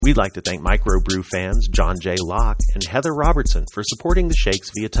We'd like to thank microbrew fans John J. Locke and Heather Robertson for supporting the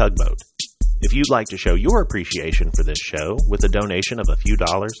Shakes via Tugboat. If you'd like to show your appreciation for this show with a donation of a few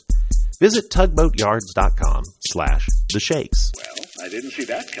dollars, visit tugboatyards.com/the Shakes. Well, I didn't see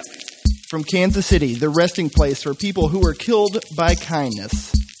that coming. From Kansas City, the resting place for people who were killed by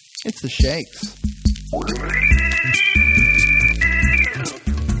kindness. It's the Shakes.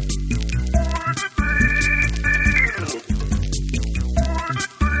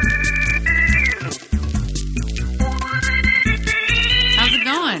 How's it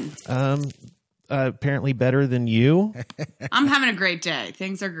going? Apparently better than you. I'm having a great day.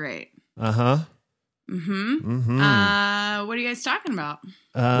 Things are great. Uh-huh. What are you guys talking about? We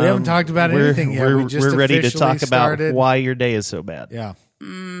haven't talked about anything yet. We're ready to talk started. about why your day is so bad. Yeah.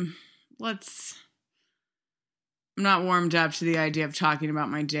 I'm not warmed up to the idea of talking about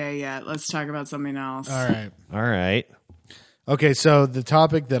my day yet. Let's talk about something else. All right. Okay, so the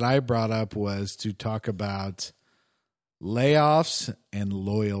topic that I brought up was to talk about layoffs and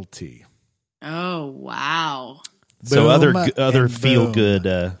loyalty. Oh, wow. So Boom other and feel boom. good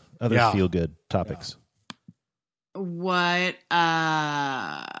Yeah. feel good topics. What,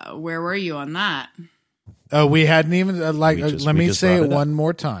 where were you on that? Oh, we hadn't even let We me just say brought it it up. one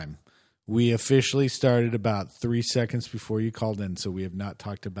more time. We officially started about 3 seconds before you called in, so we have not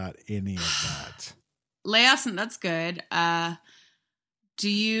talked about any of that. Layoffs, and that's good. Do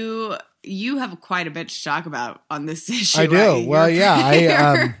you have quite a bit to talk about on this issue? I do. right? Well, You're-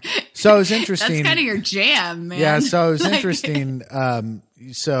 yeah. So it was interesting. That's kind of your jam, man. Yeah, so it was Like- interesting.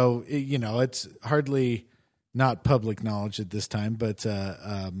 It's hardly not public knowledge at this time, but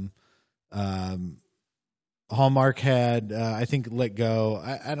Hallmark had, I think, let go.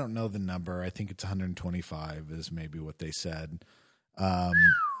 I don't know the number. I think it's 125 is maybe what they said.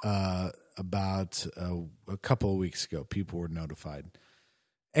 About a couple of weeks ago, people were notified.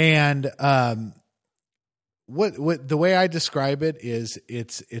 And what the way I describe it is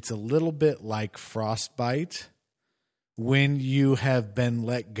it's a little bit like frostbite. When you have been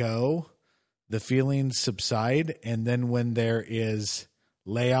let go, the feelings subside, and then when there is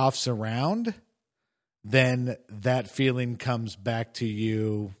layoffs around, then that feeling comes back to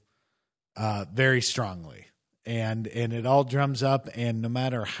you very strongly. And it all drums up, and no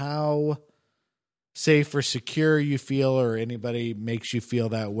matter how safe or secure you feel or anybody makes you feel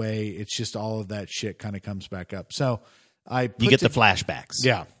that way, it's just all of that shit kind of comes back up. So You get the flashbacks.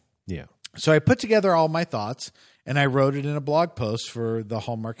 Yeah. Yeah. So I put together all my thoughts, and I wrote it in a blog post for the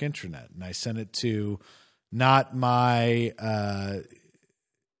Hallmark Intranet, and I sent it to not my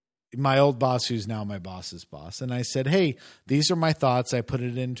my old boss, who's now my boss's boss, and I said, "Hey, these are my thoughts." I put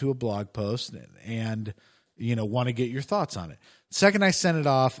it into a blog post, and want to get your thoughts on it. Second I sent it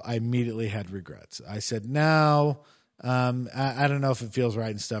off, I immediately had regrets. I said, "No, I don't know if it feels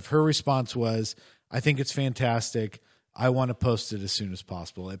right and stuff." Her response was, "I think it's fantastic. I want to post it as soon as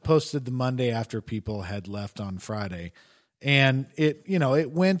possible." It posted the Monday after people had left on Friday. And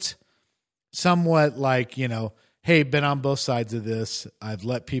it went somewhat like, hey, been on both sides of this. I've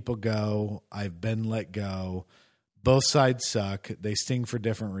let people go. I've been let go. Both sides suck. They sting for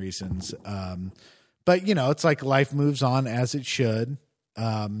different reasons. But it's like life moves on as it should.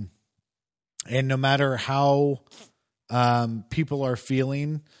 And no matter how people are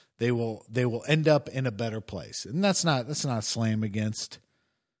feeling, they will end up in a better place. And that's not a slam against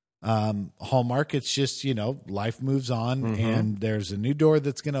Hallmark. It's just, life moves on, and there's a new door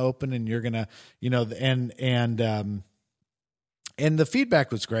that's going to open, and you're going to, and the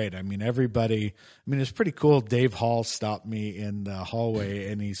feedback was great. I mean, everybody, it's pretty cool. Dave Hall stopped me in the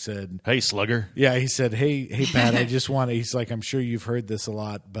hallway, and he said, Hey, slugger. yeah, he said, hey, Pat, I just want to, he's like, I'm sure you've heard this a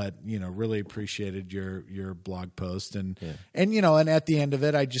lot, but, really appreciated your blog post. And at the end of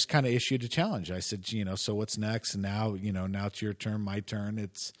it, I just kind of issued a challenge. I said, so what's next? And now, now it's your turn, my turn.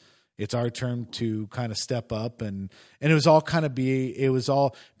 It's our turn to kind of step up, and it was all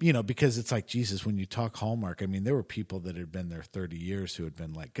because it's like, Jesus, when you talk Hallmark, there were people that had been there 30 years who had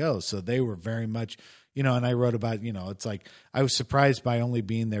been let go. So they were very much, and I wrote about, it's like, I was surprised by only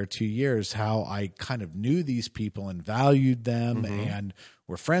being there 2 years, how I kind of knew these people and valued them and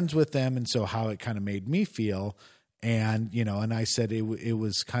were friends with them. And so how it kind of made me feel. And, and I said it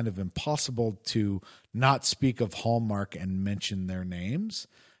was kind of impossible to not speak of Hallmark and mention their names.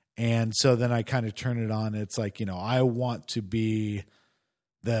 And so then I kind of turn it on. It's like, I want to be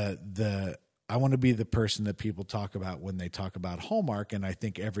the person that people talk about when they talk about Hallmark. And I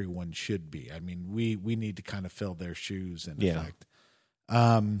think everyone should be. We need to kind of fill their shoes in effect.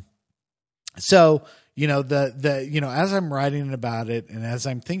 So, as I'm writing about it and as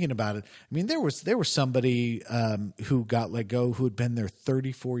I'm thinking about it, I mean, there was somebody who got let go who had been there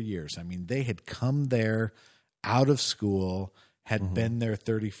 34 years. I mean, they had come there out of school, had been there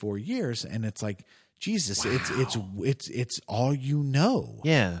 34 years, and it's like, Jesus, it's all you know.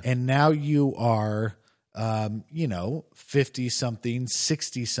 Yeah. And now you are 50 something,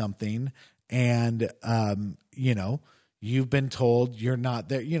 60 something, and you've been told you're not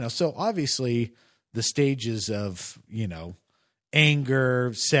there, so obviously the stages of,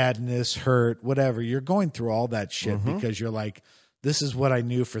 anger, sadness, hurt, whatever, you're going through all that shit because you're like, this is what I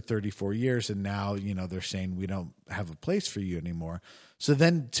knew for 34 years. And now, they're saying we don't have a place for you anymore. So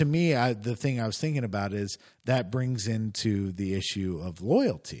then to me, the thing I was thinking about is that brings into the issue of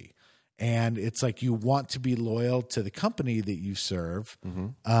loyalty. And it's like, you want to be loyal to the company that you serve.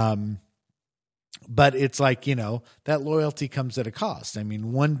 But it's like, that loyalty comes at a cost. I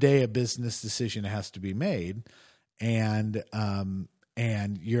mean, one day a business decision has to be made, and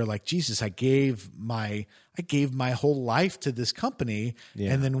you're like, Jesus, I gave my whole life to this company,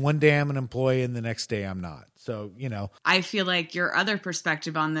 and then one day I'm an employee and the next day I'm not. So, I feel like your other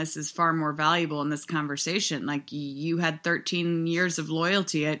perspective on this is far more valuable in this conversation. Like, you had 13 years of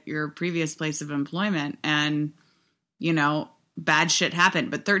loyalty at your previous place of employment, and, bad shit happened,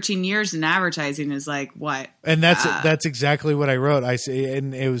 but 13 years in advertising is like what? And that's exactly what I wrote. I say,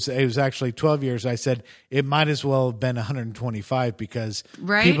 and it was actually 12 years. I said it might as well have been 125 because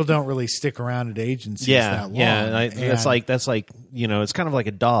people don't really stick around at agencies that long. Yeah, that's like it's kind of like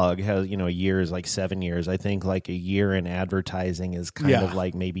a dog has a year is like 7 years. I think like a year in advertising is kind of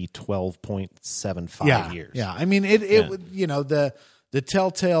like maybe 12.75 years. Yeah, I mean the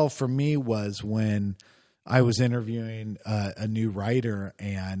telltale for me was when I was interviewing a new writer,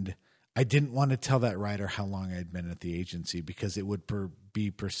 and I didn't want to tell that writer how long I'd been at the agency because it would be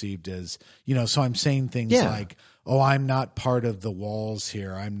perceived as, so I'm saying things like, oh, I'm not part of the walls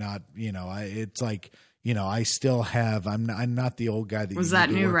here. I'm not, it's like, I still have, I'm not the old guy that was that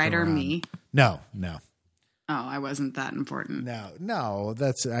new writer around. Me? No. Oh, I wasn't that important. No,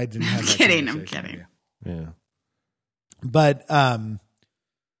 I didn't have that. I'm kidding. Yeah.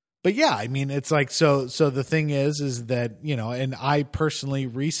 But yeah, I mean, it's like, so the thing is that, and I personally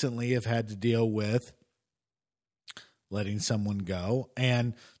recently have had to deal with letting someone go.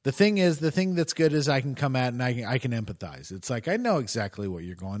 And the thing that's good is I can come at and I can empathize. It's like, I know exactly what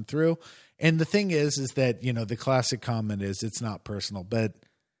you're going through. And the thing is that, the classic comment is it's not personal, but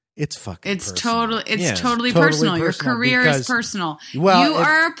it's fucking personal. It's totally personal. Your career is personal. Well, you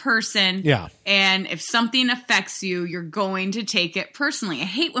are a person. Yeah. And if something affects you, you're going to take it personally. I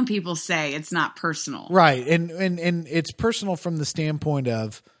hate when people say it's not personal. Right. And it's personal from the standpoint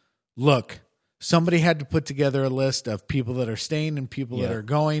of, look, somebody had to put together a list of people that are staying and people that are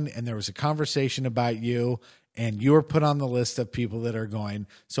going. And there was a conversation about you, and you were put on the list of people that are going.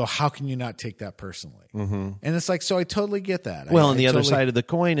 So how can you not take that personally? And it's like, so I totally get that. Well, and the other side of the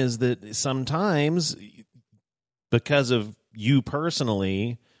coin is that sometimes because of you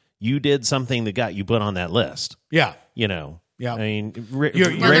personally, you did something that got you put on that list. Yeah. Yeah. I mean,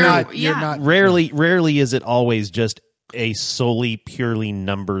 rarely rarely is it always just a solely purely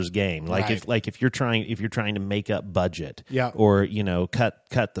numbers game. Like if you're trying to make up budget, or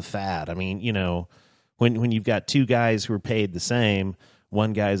cut the fat. I mean, when you've got two guys who are paid the same,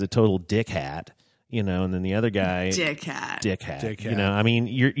 one guy's a total dickhat, and then the other guy dickhat. I mean,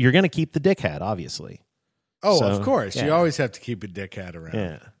 you're going to keep the dickhat, obviously. Oh, so, of course. You always have to keep a dickhat around.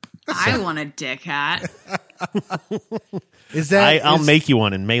 Yeah. I want a dickhat. Is that? I'll make you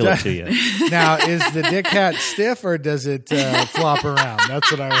one and mail it to you. Now, is the dickhat stiff or does it flop around?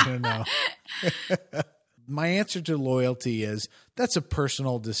 That's what I want to know. My answer to loyalty is that's a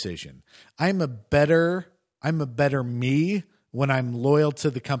personal decision. I'm a better me when I'm loyal to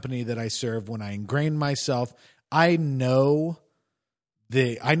the company that I serve, when I ingrain myself. I know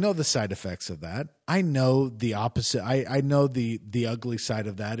the side effects of that. I know the opposite. I know the ugly side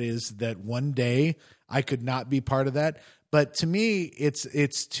of that is that one day I could not be part of that. But to me, it's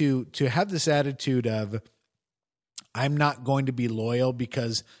to have this attitude of I'm not going to be loyal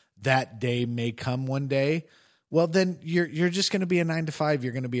because that day may come one day. Well, then you're just going to be a 9 to 5.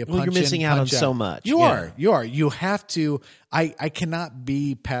 You're going to be a punch in, you're missing out on so much. You are. You have to. I cannot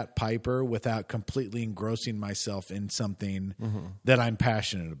be Pat Piper without completely engrossing myself in something that I'm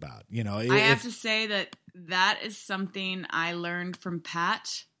passionate about. I have to say that is something I learned from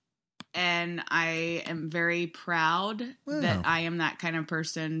Pat, and I am very proud that I am that kind of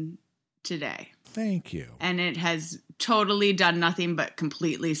person today. Thank you. And it has totally done nothing but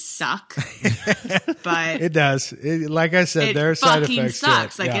completely suck. But it does. Like I said, there are side effects.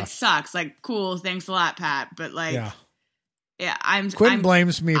 Sucks. Like it sucks. Like, cool. Thanks a lot, Pat. But like, Quinn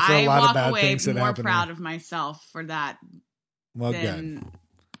blames me for a lot of bad things that happen. I walk away more proud of myself for that. Well, good.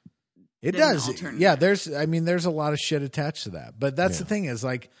 It does. Yeah. There's a lot of shit attached to that, but that's the thing is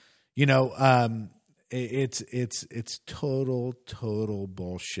like, it's total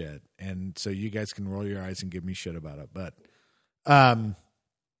bullshit. And so you guys can roll your eyes and give me shit about it. But, I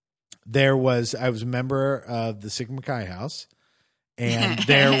was a member of the Sigma Chi House, and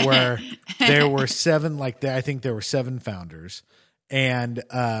there were seven, I think there were 7 founders, and,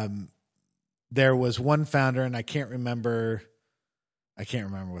 there was one founder, and I can't remember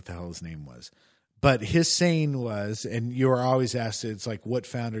what the hell his name was, but his saying was, and you are always asked, it's like, what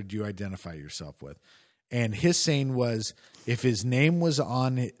founder do you identify yourself with? And his saying was, if his name was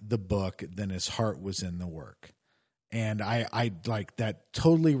on the book, then his heart was in the work. And I like that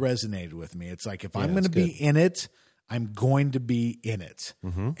totally resonated with me. It's like, if I'm going to be in it, I'm going to be in it.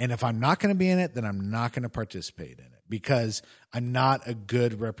 Mm-hmm. And if I'm not going to be in it, then I'm not going to participate in it, because I'm not a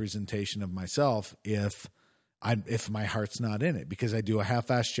good representation of myself if my heart's not in it, because I do a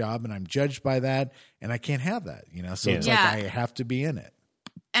half-assed job and I'm judged by that, and I can't have that, So it's like I have to be in it.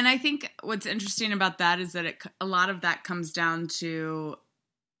 And I think what's interesting about that is that a lot of that comes down to,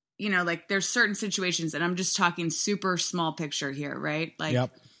 like there's certain situations, and I'm just talking super small picture here, right? Like,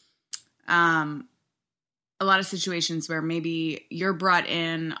 a lot of situations where maybe you're brought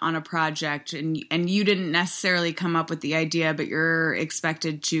in on a project and you didn't necessarily come up with the idea, but you're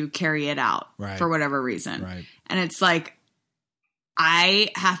expected to carry it out for whatever reason. Right. And it's like, I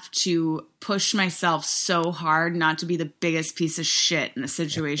have to push myself so hard not to be the biggest piece of shit in a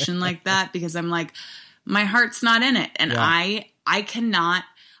situation like that, because I'm like, my heart's not in it. And I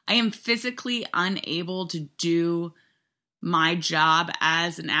am physically unable to do my job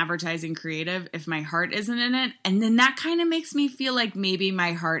as an advertising creative if my heart isn't in it. And then that kind of makes me feel like maybe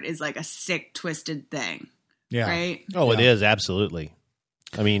my heart is like a sick, twisted thing. Yeah. Right? Oh, it is. Absolutely.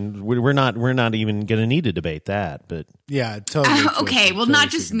 I mean, we're not even going to need to debate that, but yeah, totally. Okay, well, not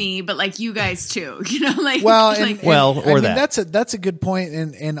just me, but like you guys too. That's a good point.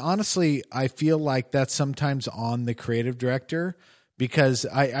 And honestly, I feel like that's sometimes on the creative director, because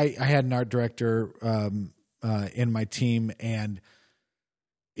I had an art director in my team, and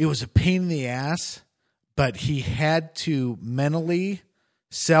it was a pain in the ass, but he had to mentally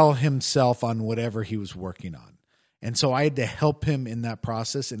sell himself on whatever he was working on. And so I had to help him in that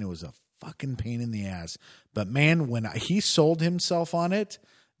process, and it was a fucking pain in the ass. But man, when he sold himself on it,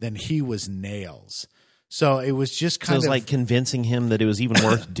 then he was nails. So it was just kind of like convincing him that it was even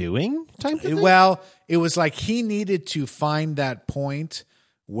worth doing type of thing? Well, it was like he needed to find that point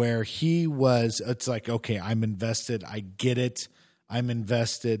where it's like, okay, I'm invested. I get it. I'm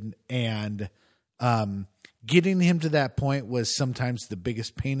invested. And getting him to that point was sometimes the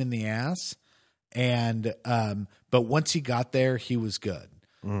biggest pain in the ass. And but once he got there, he was good.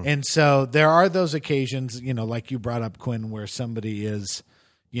 And so there are those occasions, like you brought up, Quinn, where somebody is,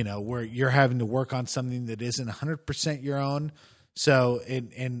 where you're having to work on something that isn't 100% your own. So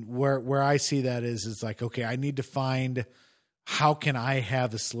and where I see that is like, okay, I need to find, how can I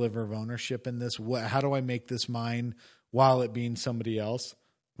have a sliver of ownership in this? How do I make this mine while it being somebody else?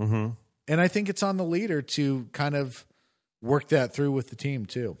 Mm-hmm. And I think it's on the leader to kind of work that through with the team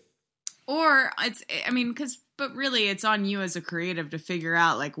too. Or but really it's on you as a creative to figure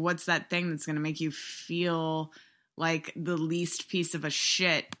out like, what's that thing that's going to make you feel like the least piece of a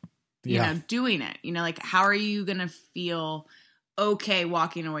shit, doing it, like, how are you going to feel okay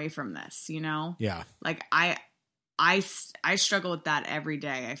walking away from this, Yeah. Like I struggle with that every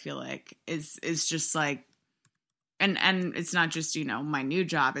day. I feel like is just like, and it's not just, my new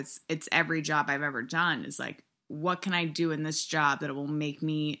job. It's every job I've ever done is like, what can I do in this job that will make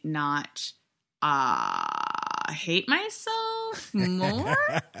me not hate myself more?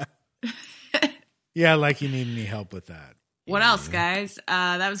 Yeah, like you need any help with that. What else, guys?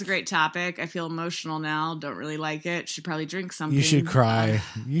 That was a great topic. I feel emotional now. Don't really like it. Should probably drink something. You should cry.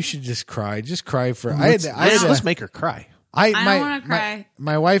 You should just cry. Just cry for. Let's make her cry. I don't want to cry.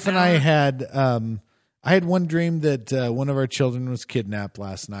 My wife and I had. I had one dream that one of our children was kidnapped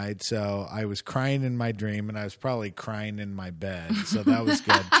last night. So I was crying in my dream, and I was probably crying in my bed. So that was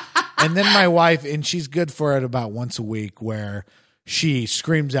good. And then my wife, and she's good for it about once a week, where she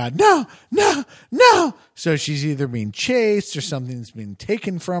screams out, "No, no, no!" So she's either being chased or something's being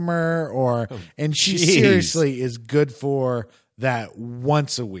taken from her, and she seriously is good for that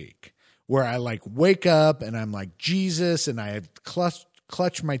once a week, where I like wake up and I'm like Jesus, and I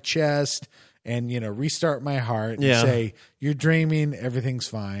clutch my chest. and restart my heart and say, you're dreaming, everything's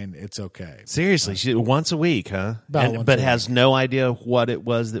fine, it's okay. Seriously, she once a week, huh? But has no idea what it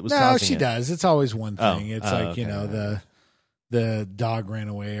was that was causing it. No, she does. It's always one thing. It's the dog ran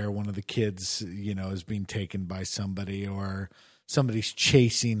away, or one of the kids, is being taken by somebody, or somebody's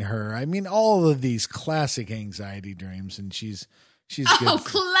chasing her. I mean, all of these classic anxiety dreams, and she's good.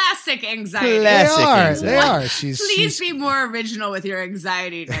 Classic anxiety. They are. Please be more original with your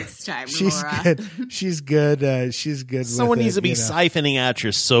anxiety next time, Laura. Good. She's good. She's good. Someone needs to be siphoning out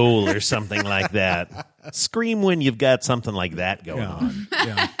your soul or something like that. Scream when you've got something like that going on.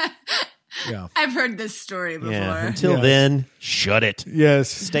 Yeah. I've heard this story before. Yeah. Until then, shut it. Yes.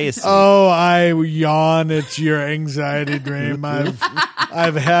 Stay asleep. Oh, I yawn. It's your anxiety dream.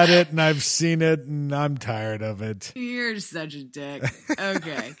 I've had it and I've seen it and I'm tired of it. You're such a dick.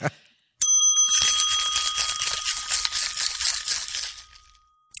 Okay.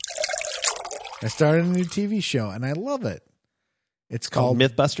 I started a new TV show and I love it. It's called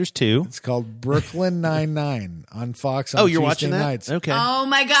Mythbusters 2. It's called Brooklyn Nine-Nine on Fox on you're Tuesday watching that? nights. Okay. Oh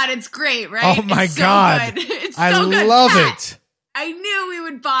my God, it's great, right? Oh my it's God. So good. It's I so good. love Pat, it. I knew we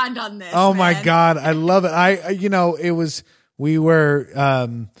would bond on this. Oh man. my God, I love it. We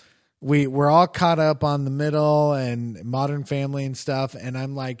were all caught up on the Middle and Modern Family and stuff, and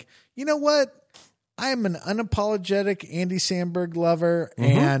I'm like, you know what? I am an unapologetic Andy Samberg lover,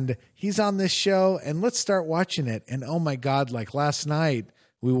 and he's on this show, and let's start watching it. And oh my God, like last night,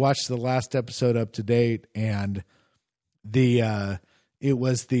 we watched the last episode up to date, and it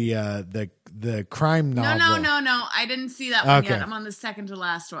was the crime novel. No. I didn't see that one yet. I'm on the second to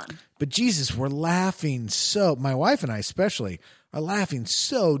last one. But Jesus, we're laughing my wife and I especially are laughing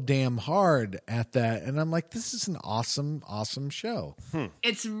so damn hard at that. And I'm like, this is an awesome, awesome show.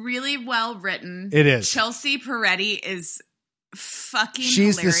 It's really well written. It is. Chelsea Peretti is fucking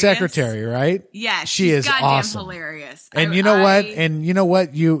She's hilarious. the secretary, right? Yeah, she is goddamn awesome. hilarious. And you know what? And you know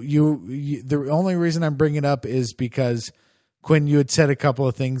what? You the only reason I'm bringing it up is because Quinn, you had said a couple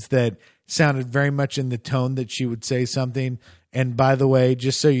of things that sounded very much in the tone that she would say something. And by the way,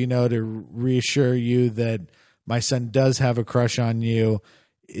 just so you know, to reassure you that my son does have a crush on you,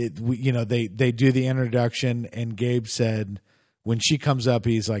 they do the introduction, and Gabe said when she comes up,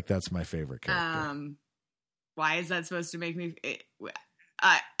 he's like, "That's my favorite character." Why is that supposed to make me?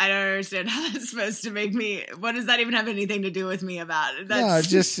 I don't understand how that's supposed to make me. What does that even have anything to do with me about it?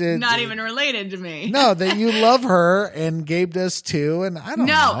 That's not even related to me. No, that you love her and Gabe does too, and I don't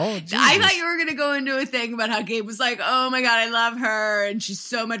know. Jesus. I thought you were going to go into a thing about how Gabe was like, "Oh my God, I love her," and she's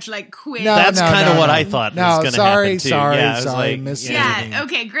so much like Quinn. That's kind of what I thought was going to happen too. Sorry, misleading. Yeah,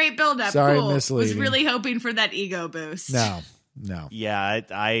 okay, great build up. Sorry, cool. misleading. Was really hoping for that ego boost. No. Yeah,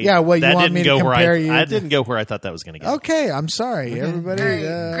 well, you want me to compare you? I didn't go where I thought that was going to go. Okay, I'm sorry. Everybody,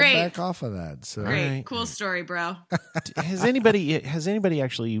 Great. back off of that. So. Great, cool story, bro. Has anybody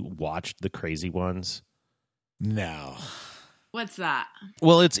actually watched The Crazy Ones? No. What's that?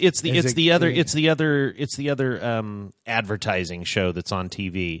 Well, it's the other advertising show that's on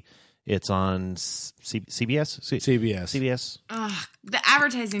TV. It's on CBS. CBS. The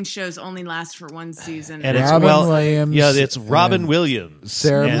advertising shows only last for one season. And Williams. Yeah, it's Robin Williams,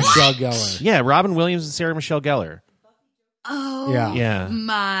 Sarah Michelle Gellar. Yeah, Robin Williams and Sarah Michelle Gellar. Oh, yeah.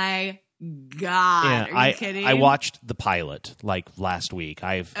 My God! Yeah, Are you kidding? I watched the pilot like last week.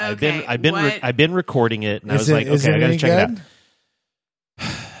 I've been recording it, and I was like, okay, I got to check it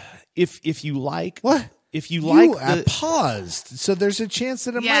out. If you like what. If you like paused, so there's a chance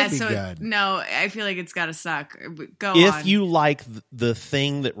that it might be good. No, I feel like it's got to suck. Go on. If you like the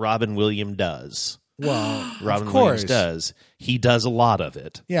thing that Robin Williams does, he does a lot of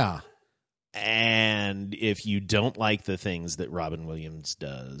it. Yeah. And if you don't like the things that Robin Williams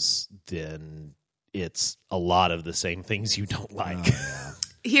does, then it's a lot of the same things you don't like. Oh,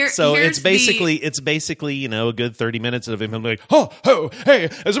 yeah. It's basically a good 30 minutes of him like, hey,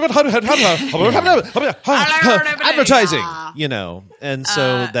 advertising, and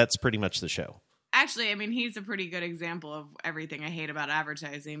so that's pretty much the show. Actually, I mean, he's a pretty good example of everything I hate about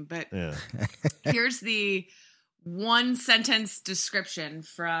advertising. But here's the one sentence description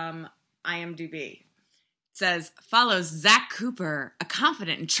from IMDb. It says, follows Zach Cooper, a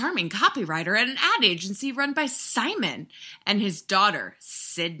confident and charming copywriter at an ad agency run by Simon and his daughter,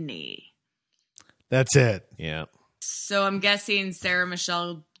 Sydney. That's it. Yeah. So I'm guessing Sarah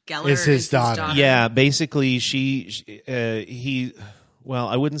Michelle Gellar is his daughter. Yeah, basically I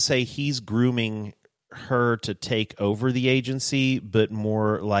wouldn't say he's grooming her to take over the agency, but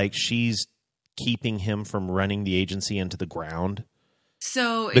more like she's keeping him from running the agency into the ground.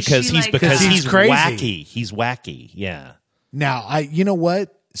 So because he's crazy. wacky. He's wacky. Yeah. Now, you know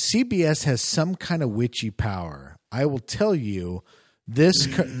what? CBS has some kind of witchy power. I will tell you, this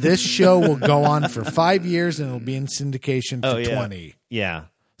show will go on for 5 years and it'll be in syndication for 20. Yeah,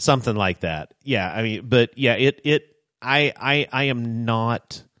 something like that. Yeah, I mean, but yeah, I am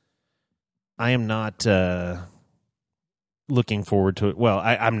not looking forward to it. Well,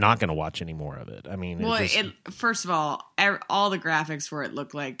 I'm not going to watch any more of it. I mean, first of all the graphics for it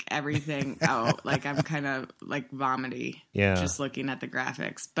look like everything. Like I'm kind of like vomity. Yeah, just looking at the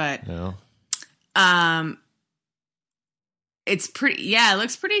graphics. But it's pretty. Yeah, it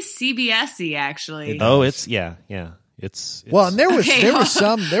looks pretty CBS-y actually. It's It's well, and there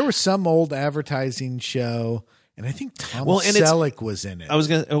was some old advertising show. And I think Tom Selleck was in it. I was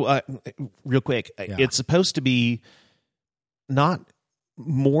going to, real quick, it's supposed to be not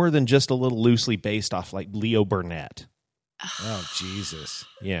more than just a little loosely based off like Leo Burnett. Oh, Jesus.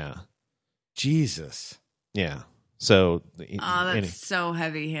 Yeah. Jesus. Yeah. So. That's so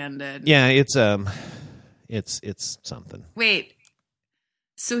heavy-handed. Yeah, it's something. Wait.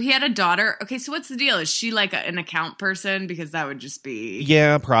 So he had a daughter. Okay, so what's the deal? Is she like an account person? Because that would just be.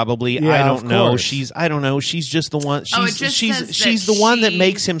 Yeah, probably. Yeah, I don't know. I don't know. She's just the one. She's the one that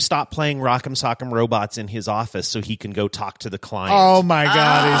makes him stop playing Rock'em Sock'em Robots in his office so he can go talk to the client. Oh my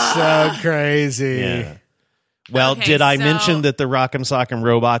God, he's so crazy. Yeah. Well, did I mention that the Rock'em Sock'em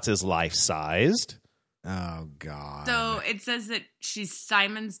Robots is life-sized? Oh, God. So it says that she's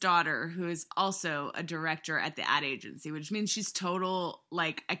Simon's daughter, who is also a director at the ad agency, which means she's total,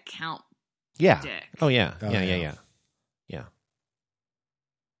 like, account dick. Oh, yeah. Oh, Yeah.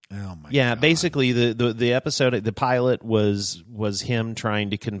 Oh, my God. Basically, the episode, the pilot was him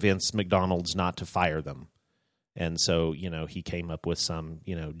trying to convince McDonald's not to fire them. And so, he came up with some,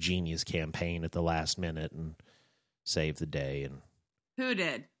 genius campaign at the last minute and saved the day. And who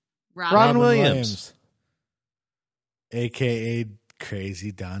did? Robin Williams. AKA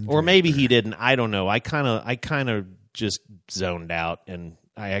Crazy Don. Or maybe he didn't. I don't know. I kind of just zoned out, and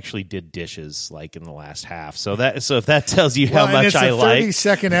I actually did dishes like in the last half. So if that tells you how much I like. It's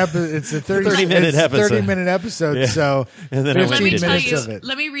a 30-minute episode. 30-minute episode. Yeah. So and then 15 minutes of it.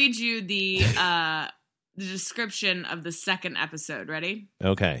 Let me read you the description of the second episode. Ready?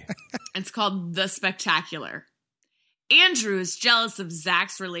 Okay. It's called The Spectacular. Andrew is jealous of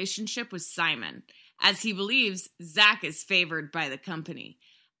Zach's relationship with Simon, as he believes Zach is favored by the company.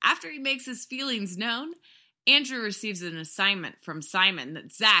 After he makes his feelings known, Andrew receives an assignment from Simon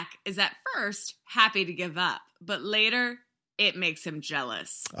that Zach is at first happy to give up, but later it makes him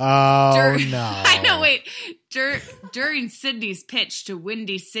jealous. Oh, no. I know, wait. During Sydney's pitch to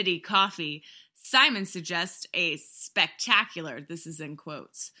Windy City Coffee, Simon suggests a spectacular, this is in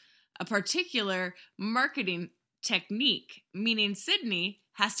quotes, a particular marketing technique, meaning Sydney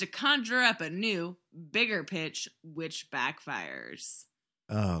has to conjure up a new, bigger pitch, which backfires.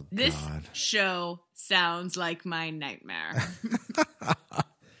 Oh, this God. show sounds like my nightmare.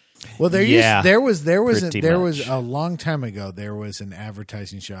 Well, there was a long time ago. There was an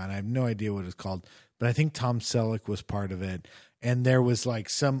advertising show, and I have no idea what it's called, but I think Tom Selleck was part of it. And there was like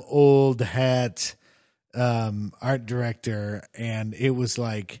some old hat art director, and it was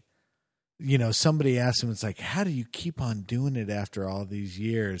like, somebody asked him, it's like, how do you keep on doing it after all these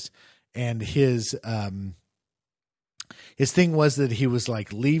years? And his thing was that he was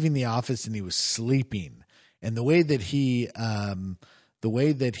like leaving the office and he was sleeping. And the way that he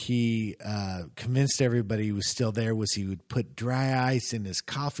convinced everybody he was still there was he would put dry ice in his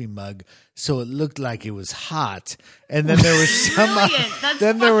coffee mug so it looked like it was hot. And then there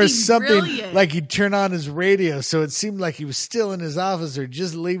was something brilliant. Like he'd turn on his radio so it seemed like he was still in his office or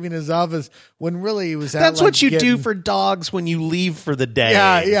just leaving his office when really he was out. That's what you do for dogs when you leave for the day.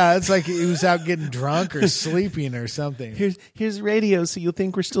 Yeah. It's like he was out getting drunk or sleeping or something. Here's radio so you'll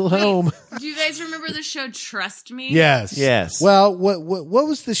think we're still home. Do you guys remember the show Trust Me? Yes. Well, what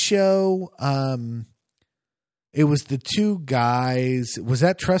was the show? It was the two guys. Was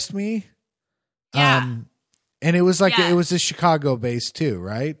that Trust Me? Yeah. And it was like it was a Chicago based too,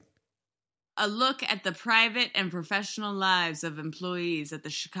 right? A look at the private and professional lives of employees at the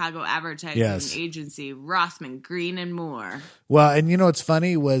Chicago advertising agency, Rothman, Green, and Moore. Well, and what's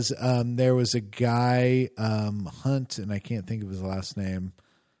funny was there was a guy, Hunt, and I can't think of his last name.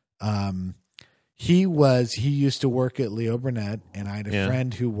 He used to work at Leo Burnett, and I had a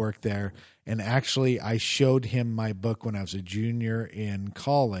friend who worked there. And actually, I showed him my book when I was a junior in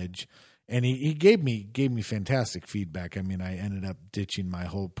college, and he gave me fantastic feedback. I mean, I ended up ditching my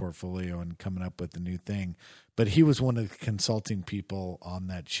whole portfolio and coming up with a new thing. But he was one of the consulting people on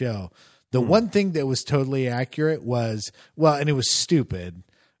that show. The one thing that was totally accurate was, well, and it was stupid,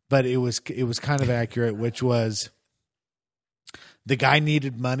 but it was kind of accurate, which was the guy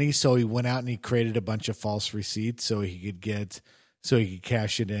needed money, so he went out and he created a bunch of false receipts so he could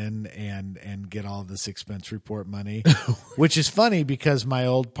cash it in and get all this expense report money, which is funny because my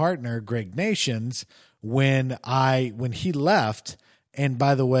old partner, Greg Nations, when he left, and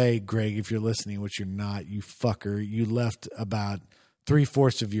by the way, Greg, if you're listening, which you're not, you fucker, you left about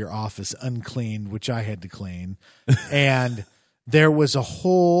 3/4 of your office uncleaned, which I had to clean. And there was a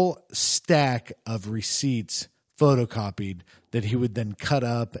whole stack of receipts photocopied that he would then cut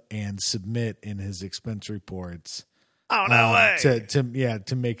up and submit in his expense reports. Oh, no way.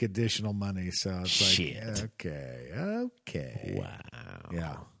 To make additional money. So it's Shit. Like, okay. Wow.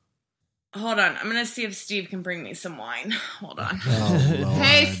 Yeah. Hold on. I'm going to see if Steve can bring me some wine. Hold on. Oh, Lord.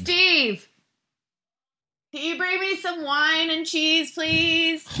 Hey, Steve. Can you bring me some wine and cheese,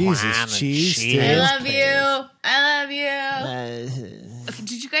 please? Jesus, cheese. I love you. Okay,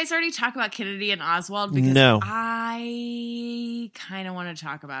 did you guys already talk about Kennedy and Oswald? Because no. I kind of want to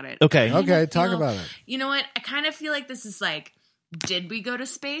talk about it. Okay, talk about it. You know what? I kind of feel like this is like, did we go to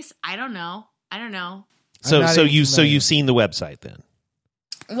space? I don't know. So you've seen the website then?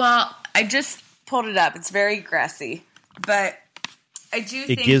 Well, I just pulled it up. It's very grassy, but I do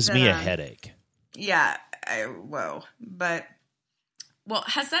think it gives that, me a headache. Yeah. But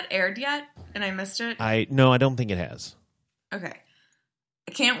has that aired yet? And I missed it? No, I don't think it has. Okay.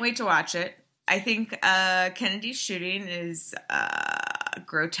 I can't wait to watch it. I think Kennedy's shooting is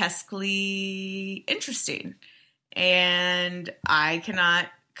grotesquely interesting. And I cannot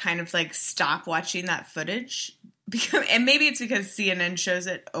kind of like stop watching that footage. And maybe it's because CNN shows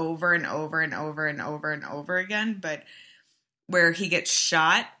it over and over and over and over and over again, but where he gets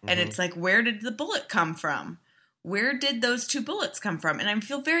shot and it's like, where did the bullet come from? Where did those 2 bullets come from? And I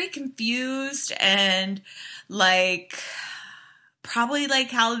feel very confused and like probably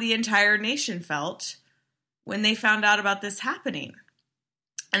like how the entire nation felt when they found out about this happening.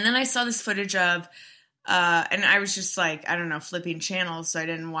 And then I saw this footage of, and I was just like, I don't know, flipping channels. So I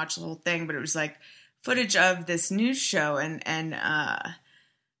didn't watch the whole thing, but it was like footage of this news show. And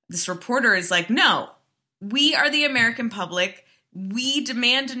this reporter is like, no, we are the American public. We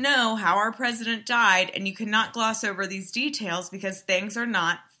demand to know how our president died, and you cannot gloss over these details because things are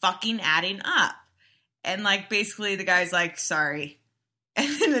not fucking adding up. And, like, basically the guy's like, sorry. And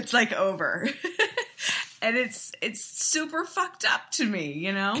then it's, like, over. And it's super fucked up to me,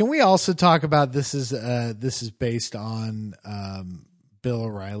 you know? Can we also talk about this is based on Bill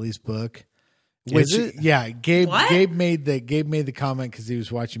O'Reilly's book? Is it? Yeah, Gabe made the comment because he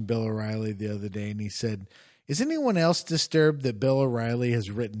was watching Bill O'Reilly the other day, and he said, "Is anyone else disturbed that Bill O'Reilly has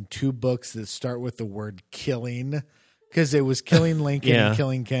written 2 books that start with the word killing? Because it was Killing Lincoln and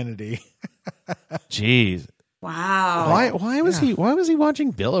Killing Kennedy." Jeez, wow. Why was he watching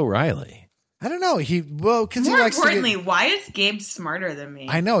Bill O'Reilly? I don't know. Because more importantly, why is Gabe smarter than me?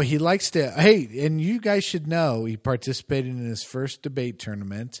 I know he likes to. Hey, and you guys should know he participated in his first debate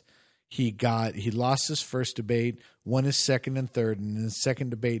tournament. He lost his first debate, won his second and third, and in his second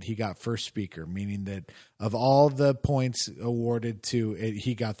debate he got first speaker, meaning that of all the points awarded to it,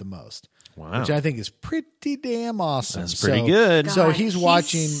 he got the most. Wow. Which I think is pretty damn awesome. That's pretty good. So he's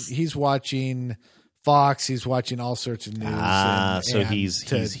watching Fox, he's watching all sorts of news. So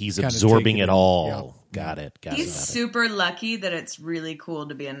he's absorbing it all. Yeah. Got it. He's super lucky that it's really cool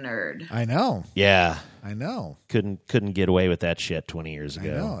to be a nerd. I know. Yeah. I know. Couldn't get away with that shit 20 years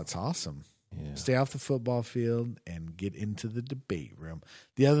ago. I know. It's awesome. Yeah. Stay off the football field and get into the debate room.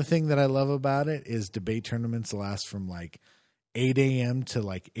 The other thing that I love about it is debate tournaments last from like 8 a.m. to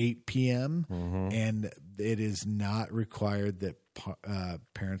like 8 p.m. And it is not required that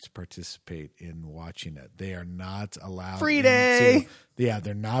parents participate in watching it. They are not allowed. Free day.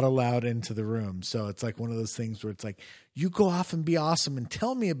 They're not allowed into the room. So it's like one of those things where it's like, you go off and be awesome and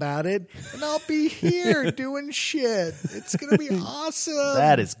tell me about it, and I'll be here doing shit. It's going to be awesome.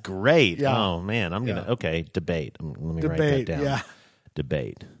 That is great. Yeah. Oh, man. I'm going to, debate. Let me write that down. Yeah.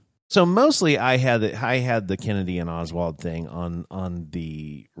 Debate. So mostly I had the Kennedy and Oswald thing on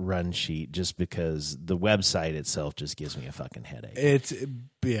the run sheet just because the website itself just gives me a fucking headache.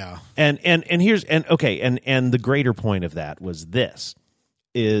 And the greater point of that was this,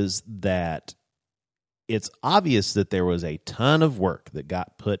 is that it's obvious that there was a ton of work that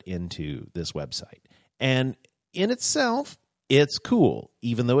got put into this website. And in itself, it's cool,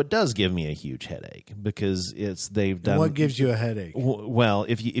 even though it does give me a huge headache because they've done. What gives you a headache? Well,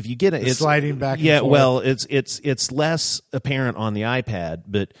 if you get it, it's sliding back. And forth. Well, it's less apparent on the iPad,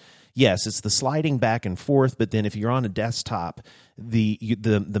 but yes, it's the sliding back and forth. But then if you're on a desktop, the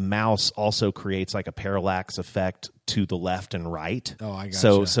mouse also creates like a parallax effect to the left and right. Oh, I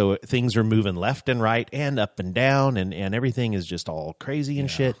gotcha. So things are moving left and right and up and down, and everything is just all crazy and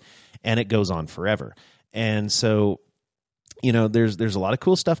shit, and it goes on forever. And so, there's a lot of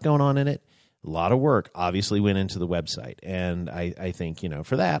cool stuff going on in it. A lot of work obviously went into the website, and I think,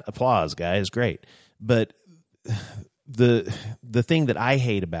 for that, applause, guys, great. But the thing that I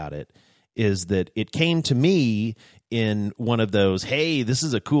hate about it is that it came to me in one of those, hey, this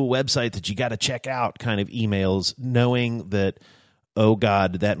is a cool website that you got to check out kind of emails, knowing that, oh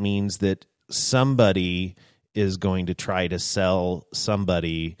God, that means that somebody is going to try to sell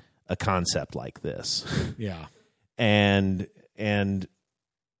somebody a concept like this. Yeah. And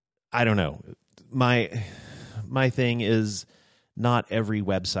I don't know. My thing is, not every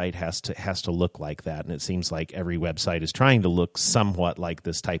website has to look like that, and it seems like every website is trying to look somewhat like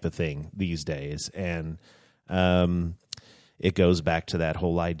this type of thing these days. And it goes back to that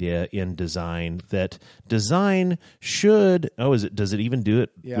whole idea in design that design should. Does it even do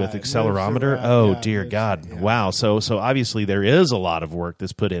it with accelerometer? Dear God! Yeah. Wow. So obviously there is a lot of work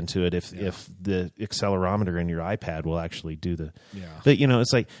that's put into it. If the accelerometer in your iPad will actually do the. Yeah. But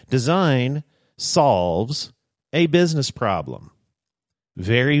it's like design solves a business problem.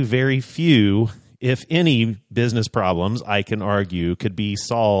 Very, very few, if any, business problems, I can argue, could be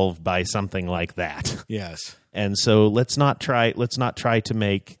solved by something like that. Yes. And so let's not try to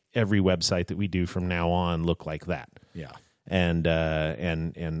make every website that we do from now on look like that. Yeah. And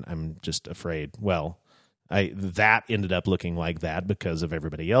I'm just afraid. Well, that ended up looking like that because of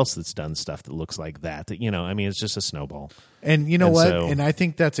everybody else that's done stuff that looks like that. It's just a snowball. And you know what? And I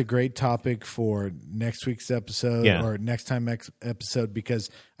think that's a great topic for next week's episode or next time episode, because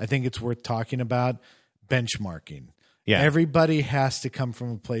I think it's worth talking about benchmarking. Yeah. Everybody has to come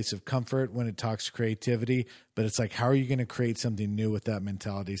from a place of comfort when it talks creativity, but it's like, how are you going to create something new with that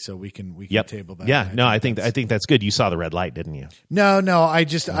mentality so we can table that? Yeah. I think that's good. You saw the red light, didn't you? No.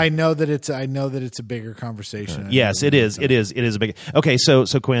 I know that it's a bigger conversation. Yes, it is. It is a big. Okay. So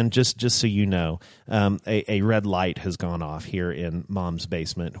Quinn, just so you know, a red light has gone off here in Mom's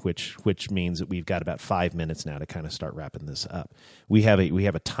basement, which means that we've got about 5 minutes now to kind of start wrapping this up. We have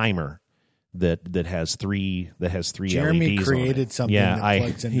a timer that has three Jeremy LEDs created on it. something.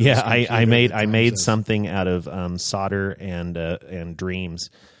 I made something out of solder and dreams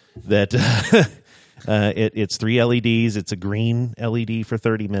that it's 3 LEDs. It's a green LED for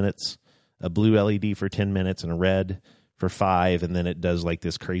 30 minutes, a blue LED for 10 minutes, and a red for 5, and then it does like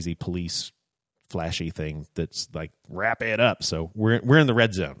this crazy police flashy thing that's like wrap it up. So we're in the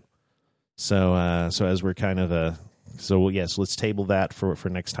red zone. So as we're kind of So yes, let's table that for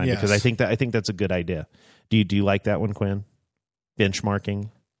next time, because I think that's a good idea. Do you like that one, Quinn? Benchmarking.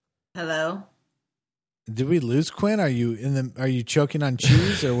 Hello. Did we lose Quinn? Are you choking on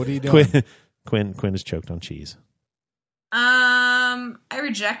cheese, or what are you doing? Quinn is choked on cheese. I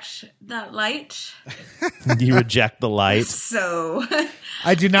reject that light. You reject the light. So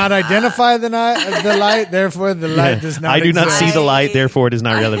I do not identify the light, therefore the light does not I do exist. not see the light, therefore it is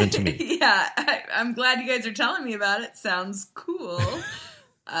not relevant to me. Yeah, I'm glad you guys are telling me about it. Sounds cool.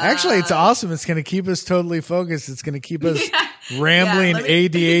 Actually, it's awesome. It's going to keep us totally focused. It's going to keep us rambling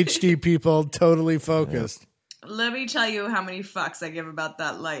ADHD people totally focused. Let me tell you how many fucks I give about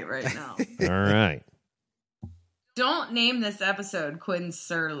that light right now. All right. Don't name this episode Quinn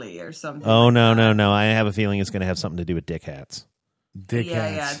Surly or something. Oh, no. I have a feeling it's going to have something to do with Dickhats.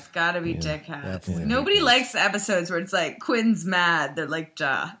 Yeah, it's got to be Dickhats. Nobody likes episodes where it's like, Quinn's mad. They're like,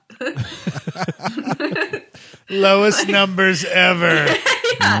 duh. Lowest numbers ever.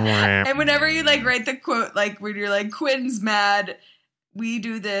 Yeah. And whenever you write the quote, when you're like, Quinn's mad, we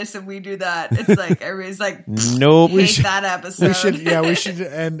do this and we do that. It's like everybody's like, nope. That episode. We should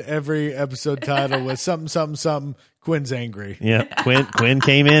end every episode title with something. Quinn's angry. Yep. Quinn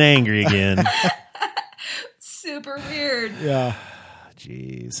came in angry again. Super weird. Yeah.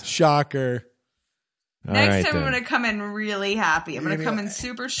 Jeez. Shocker. Next time I'm going to come in really happy. I'm going to come in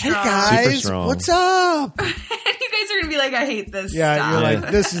super strong. Hey guys, what's up? You guys are going to be like, I hate this stuff. You're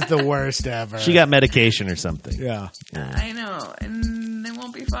like, this is the worst ever. She got medication or something. Yeah. I know. And it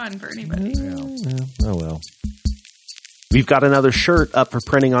won't be fun for anybody. Yeah. Oh, well. We've got another shirt up for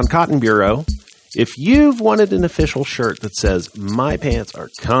printing on Cotton Bureau. If you've wanted an official shirt that says, my pants are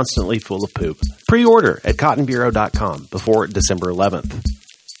constantly full of poop, pre-order at cottonbureau.com before December 11th.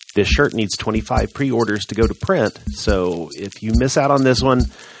 This shirt needs 25 pre-orders to go to print, so if you miss out on this one,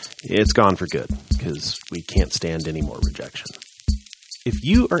 it's gone for good, because we can't stand any more rejection. If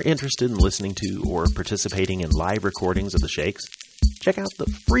you are interested in listening to or participating in live recordings of the Shakes, check out the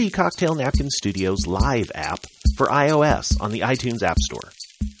free Cocktail Napkin Studios live app for iOS on the iTunes App Store.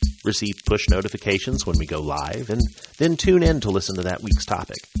 receive push notifications when we go live, and then tune in to listen to that week's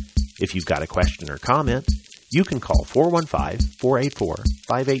topic. If you've got a question or comment, you can call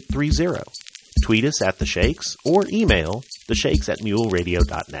 415-484-5830, tweet us at The Shakes, or email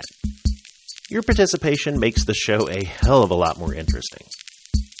theshakes@muleradio.net. Your participation makes the show a hell of a lot more interesting.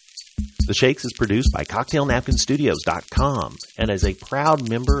 The Shakes is produced by CocktailNapkinStudios.com and is a proud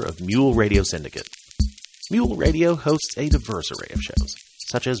member of Mule Radio Syndicate. Mule Radio hosts a diverse array of shows,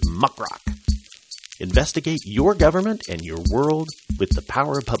 such as Muck Rock. Investigate your government and your world with the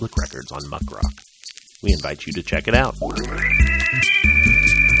power of public records on Muck Rock. We invite you to check it out.